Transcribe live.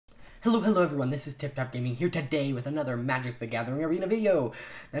Hello everyone, this is Tip Top Gaming here today with another Magic the Gathering Arena video.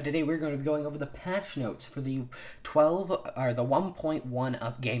 Now today we're going to be going over the patch notes for the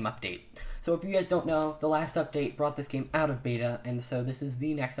 1.1 game update. So if you guys don't know, the last update brought this game out of beta, and so this is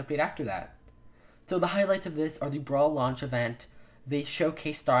the next update after that. So the highlights of this are the Brawl launch event, the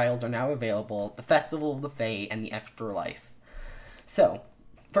showcase styles are now available, the Festival of the Fae, and the Extra Life. So,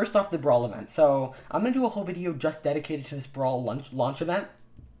 first off, the Brawl event. So I'm going to do a whole video just dedicated to this Brawl launch event.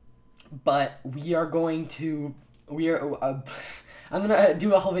 But I'm gonna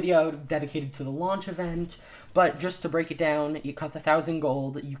do a whole video dedicated to the launch event, but just to break it down, it costs 1,000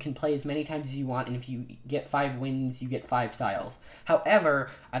 gold, you can play as many times as you want, and if you get 5 wins, you get 5 styles. However,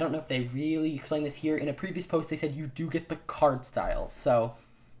 I don't know if they really explained this here, in a previous post they said you do get the card styles, so...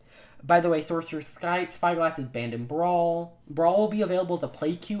 By the way, Sorcerer's Spyglass is banned in Brawl. Brawl will be available as a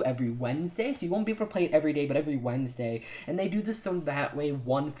play queue every Wednesday, so you won't be able to play it every day, but every Wednesday. And they do this so that way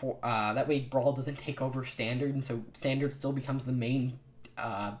Brawl doesn't take over Standard, and so Standard still becomes the main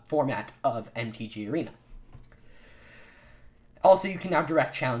format of MTG Arena. Also, you can now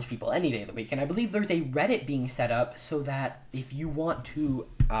direct challenge people any day of the week, and I believe there's a Reddit being set up so that if you want to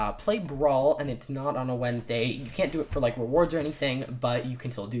play Brawl and it's not on a Wednesday, you can't do it for like rewards or anything, but you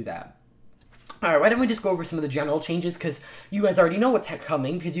can still do that. Alright, why don't we just go over some of the general changes, because you guys already know what's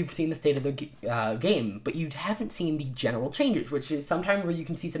coming, because you've seen the state of the game, but you haven't seen the general changes, which is sometimes where you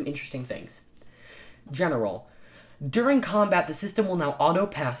can see some interesting things. General. During combat, the system will now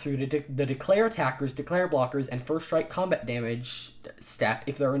auto-pass through the declare attackers, declare blockers, and first strike combat damage step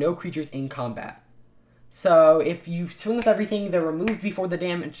if there are no creatures in combat. So, if you swing with everything, they're removed before the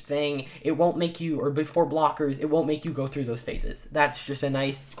damage thing, it won't make you, or before blockers, it won't make you go through those phases. That's just a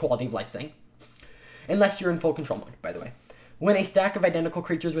nice quality of life thing. Unless you're in full control mode, by the way. When a stack of identical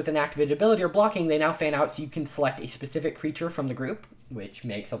creatures with an activated ability are blocking, they now fan out so you can select a specific creature from the group, which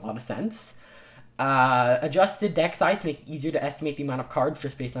makes a lot of sense. Adjusted deck size to make it easier to estimate the amount of cards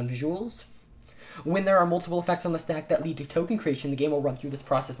just based on visuals. When there are multiple effects on the stack that lead to token creation, the game will run through this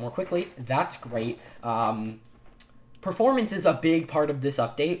process more quickly. That's great. Performance is a big part of this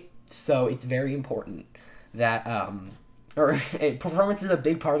update, so it's very important that, performance is a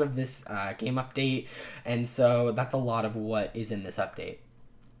big part of this game update, and so that's a lot of what is in this update.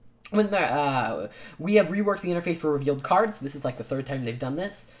 We have reworked the interface for revealed cards. This is like the 3rd time they've done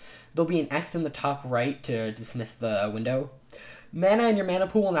this. There'll be an X in the top right to dismiss the window. Mana in your mana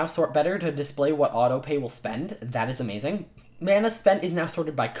pool will now sort better to display what autopay will spend. That is amazing. Mana spent is now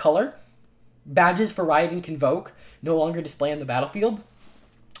sorted by color. Badges for Riot and Convoke no longer display on the battlefield.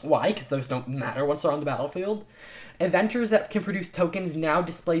 Why? Because those don't matter once they're on the battlefield. Adventures that can produce tokens now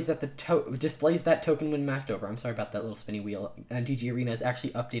displays that token when masked over. I'm sorry about that little spinny wheel. MTG Arena is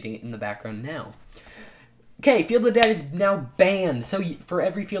actually updating it in the background now. Okay, Field of Dead is now banned, so for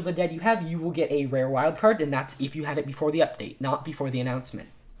every Field of Dead you have, you will get a rare wildcard, and that's if you had it before the update, not before the announcement.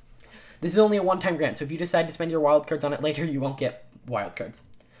 This is only a one-time grant, so if you decide to spend your wildcards on it later, you won't get wildcards.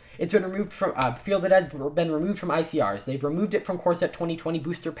 It's been removed from, Field of Dead has been removed from ICRs. They've removed it from Core Set 2020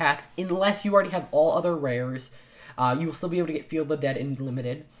 booster packs, unless you already have all other rares. You will still be able to get Field of Dead in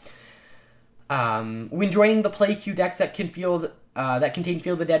limited. When joining the play queue, decks that contain Field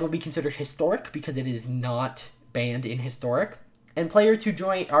of Dead will be considered historic because it is not banned in historic. And players who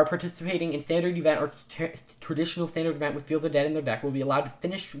are participating in standard event or traditional standard event with Field of Dead in their deck will be allowed to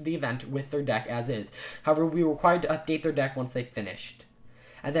finish the event with their deck as is. However, will be required to update their deck once they've finished.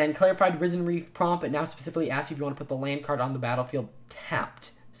 And then clarified Risen Reef prompt, it now specifically asks if you want to put the land card on the battlefield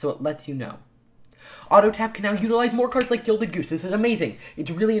tapped, so it lets you know. Auto tap can now utilize more cards like Gilded Goose. This is amazing. It's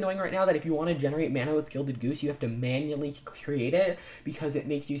really annoying right now that if you want to generate mana with Gilded Goose, you have to manually create it because it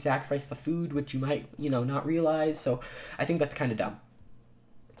makes you sacrifice the food, which you might, not realize. So I think that's kind of dumb.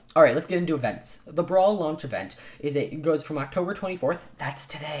 All right, let's get into events. The Brawl launch event it goes from October 24th, that's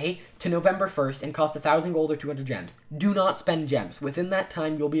today, to November 1st and costs 1,000 gold or 200 gems. Do not spend gems. Within that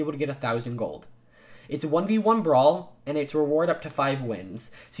time, you'll be able to get 1,000 gold. It's a 1v1 Brawl, and it's reward up to 5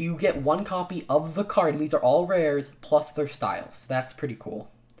 wins. So you get 1 copy of the card, and these are all rares, plus their styles. That's pretty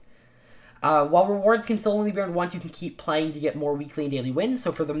cool. While rewards can still only be earned once, you can keep playing to get more weekly and daily wins.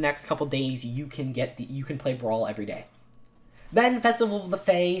 So for the next couple days, you can play Brawl every day. Then Festival of the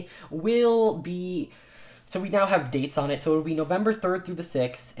Fae will be... So we now have dates on it, so it'll be November 3rd through the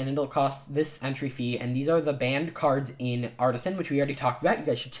 6th, and it'll cost this entry fee, and these are the banned cards in Artisan, which we already talked about. You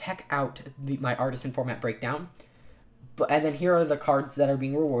guys should check out my Artisan format breakdown. And then here are the cards that are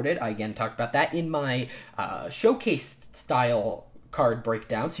being rewarded. I again talked about that in my showcase style card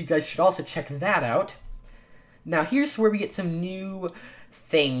breakdown, so you guys should also check that out. Now here's where we get some new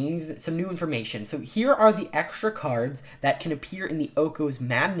things, some new information. So here are the extra cards that can appear in the Oko's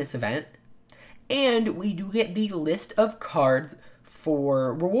Madness event. And we do get the list of cards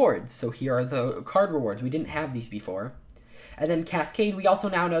for rewards. So here are the card rewards. We didn't have these before. And then Cascade, we also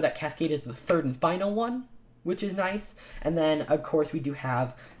now know that Cascade is the third and final one, which is nice. And then, of course, we do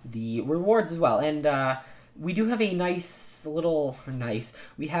have the rewards as well. And we do have a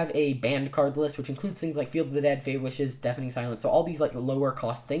we have a banned card list, which includes things like Field of the Dead, Fate Wishes, Deafening Silence. So all these like lower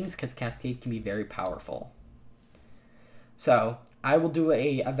cost things, because Cascade can be very powerful. So I will do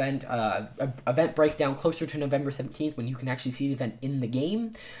a event breakdown closer to November 17th when you can actually see the event in the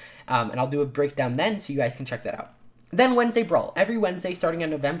game. And I'll do a breakdown then, so you guys can check that out. Then Wednesday Brawl. Every Wednesday starting on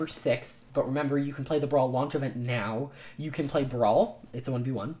November 6th. But remember, you can play the Brawl launch event now. You can play Brawl. It's a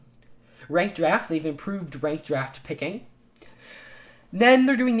 1v1. Ranked Draft. They've improved ranked draft picking. Then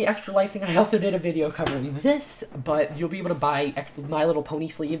they're doing the Extra Life thing. I also did a video covering this. But you'll be able to buy My Little Pony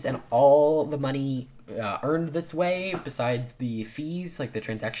sleeves, and all the money earned this way, besides the fees, like the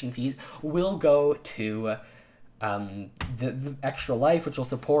transaction fees, will go to the Extra Life, which will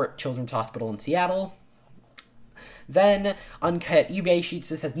support Children's Hospital in Seattle. Then, Uncut eBay sheets.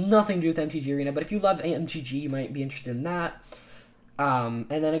 This has nothing to do with MTG Arena, but if you love MTG, you might be interested in that. And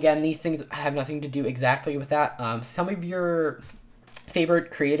then again, these things have nothing to do exactly with that. Some of your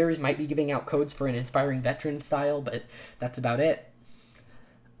favorite creators might be giving out codes for an Inspiring Veteran style, but that's about it.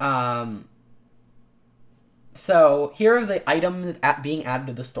 So, here are the items being added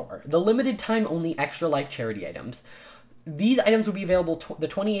to the store. The limited time only Extra Life charity items. These items will be available the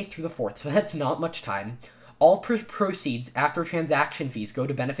 28th through the 4th, so that's not much time. All proceeds after transaction fees go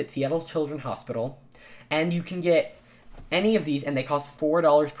to benefit Seattle Children's Hospital, and you can get any of these, and they cost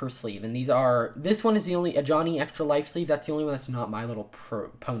 $4 per sleeve. And this one is a Johnny Extra Life sleeve. That's the only one that's not My Little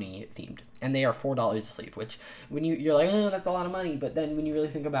Pony themed, and they are $4 a sleeve. Which, when you're like, oh, that's a lot of money, but then when you really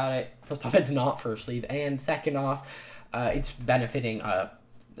think about it, first off, it's not for a sleeve, and second off, it's benefiting a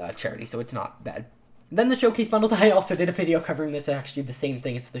charity, so it's not bad. Then the Showcase bundles. I also did a video covering this. Actually, the same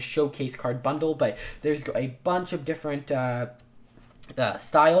thing. It's the Showcase card bundle, but there's a bunch of different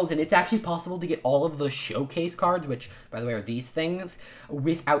styles, and it's actually possible to get all of the Showcase cards, which, by the way, are these things,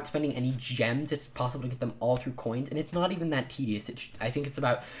 without spending any gems. It's possible to get them all through coins, and it's not even that tedious. I think it's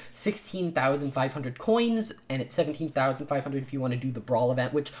about 16,500 coins, and it's 17,500 if you want to do the Brawl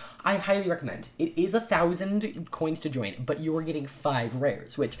event, which I highly recommend. It is 1,000 coins to join, but you are getting 5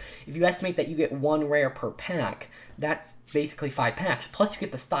 rares, which, if you estimate that you get 1 rare per pack, that's basically 5 packs, plus you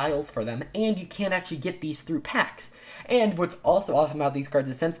get the styles for them, and you can actually get these through packs. And what's also awesome about these cards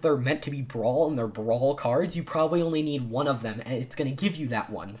is, since they're meant to be Brawl and they're Brawl cards, you probably only need one of them, and it's going to give you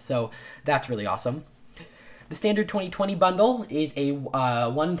that one, so that's really awesome. The standard 2020 bundle is a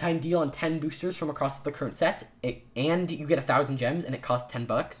one-time deal on 10 boosters from across the current sets, and you get 1,000 gems, and it costs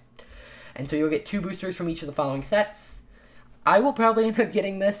 $10. And so you'll get 2 boosters from each of the following sets. I will probably end up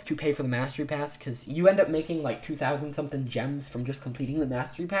getting this to pay for the Mastery Pass, because you end up making like 2,000-something gems from just completing the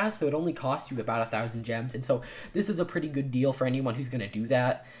Mastery Pass, so it only costs you about 1,000 gems, and so this is a pretty good deal for anyone who's going to do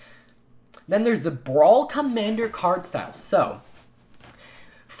that. Then there's the Brawl Commander card style. So,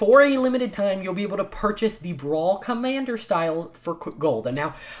 for a limited time, you'll be able to purchase the Brawl Commander style for gold. And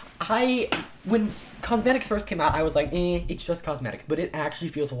now, when cosmetics first came out, I was like, it's just cosmetics. But it actually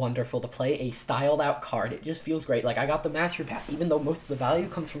feels wonderful to play a styled out card. It just feels great. Like, I got the Mastery Pass, even though most of the value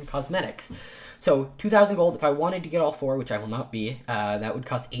comes from cosmetics. So, 2,000 gold. If I wanted to get all 4, which I will not be, that would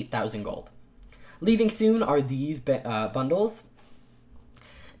cost 8,000 gold. Leaving soon are these bundles.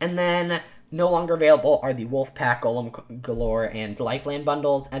 And then, no longer available are the Wolfpack, Golem Galore, and Lifeland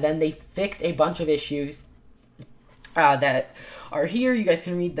bundles. And then they fixed a bunch of issues that are here. You guys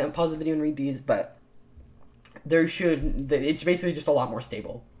can read them, pause the video and read these, but it's basically just a lot more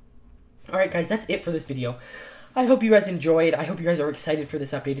stable. Alright guys, that's it for this video. I hope you guys enjoyed. I hope you guys are excited for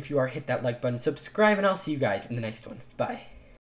this update. If you are, hit that like button, subscribe, and I'll see you guys in the next one. Bye.